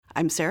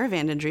I'm Sarah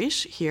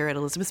Vandendriessche here at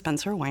Elizabeth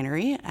Spencer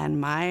Winery, and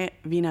my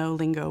Vino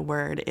Lingo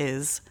word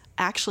is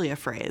actually a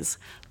phrase,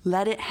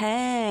 let it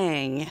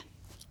hang.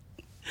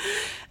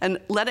 And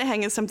let it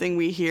hang is something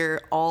we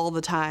hear all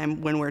the time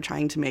when we're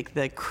trying to make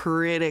the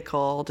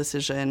critical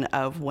decision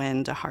of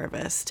when to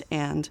harvest.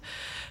 And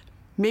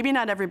maybe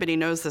not everybody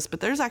knows this, but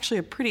there's actually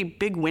a pretty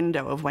big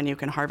window of when you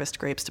can harvest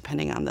grapes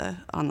depending on the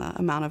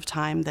amount of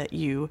time that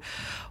you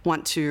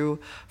want to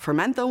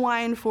ferment the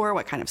wine for,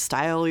 what kind of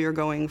style you're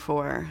going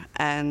for.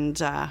 And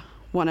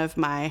one of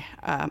my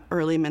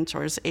early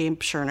mentors, Abe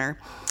Scherner,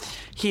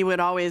 he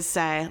would always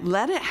say,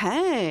 let it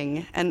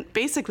hang. And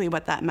basically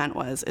what that meant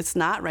was, it's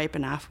not ripe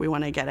enough. We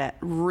want to get it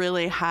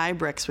really high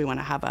bricks. We want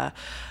to have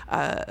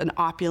an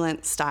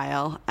opulent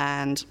style.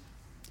 And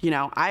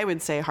I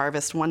would say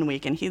harvest 1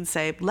 week, and he'd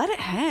say, let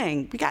it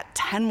hang. We got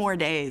 10 more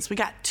days. We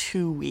got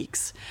 2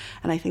 weeks.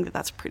 And I think that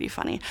that's pretty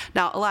funny.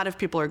 Now, a lot of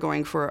people are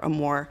going for a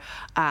more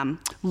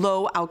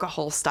low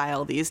alcohol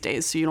style these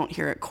days, so you don't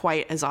hear it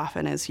quite as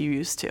often as you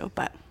used to,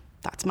 but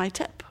that's my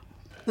tip.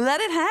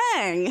 Let it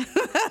hang.